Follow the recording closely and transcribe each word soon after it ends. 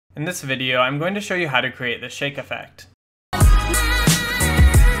In this video, I'm going to show you how to create the shake effect.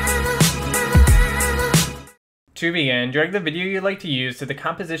 To begin, drag the video you'd like to use to the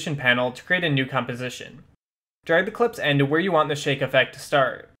composition panel to create a new composition. Drag the clip's end to where you want the shake effect to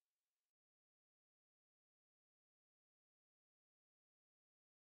start.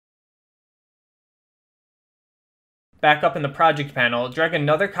 Back up in the project panel, drag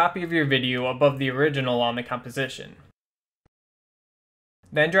another copy of your video above the original on the composition.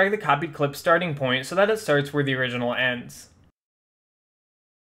 Then drag the copied clip starting point so that it starts where the original ends.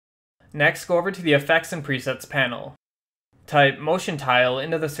 Next, go over to the Effects and Presets panel. Type Motion Tile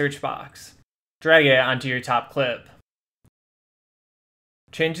into the search box. Drag it onto your top clip.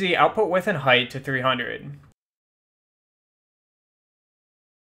 Change the output width and height to 300.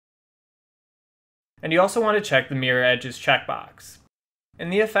 And you also want to check the Mirror Edges checkbox. In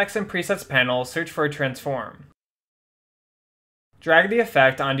the Effects and Presets panel, search for Transform. Drag the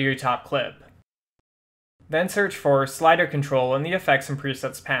effect onto your top clip. Then search for Slider Control in the Effects and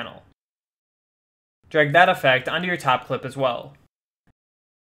Presets panel. Drag that effect onto your top clip as well.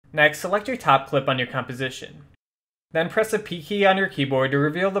 Next, select your top clip on your composition. Then press the P key on your keyboard to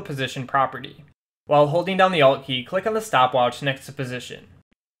reveal the position property. While holding down the Alt key, click on the stopwatch next to position.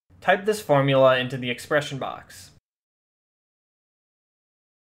 Type this formula into the expression box.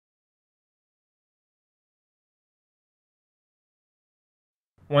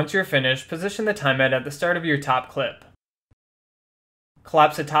 Once you're finished, position the timehead at the start of your top clip.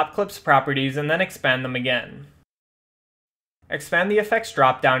 Collapse the top clip's properties and then expand them again. Expand the effects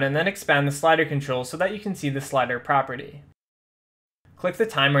dropdown and then expand the slider control so that you can see the slider property. Click the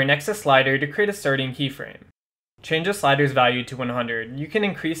timer next to slider to create a starting keyframe. Change the slider's value to 100. You can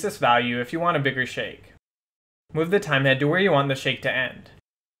increase this value if you want a bigger shake. Move the timehead to where you want the shake to end.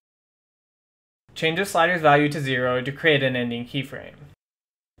 Change the slider's value to 0 to create an ending keyframe.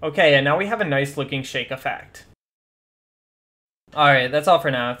 Okay, and now we have a nice looking shake effect. Alright, that's all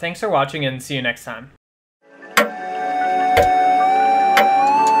for now. Thanks for watching and see you next time.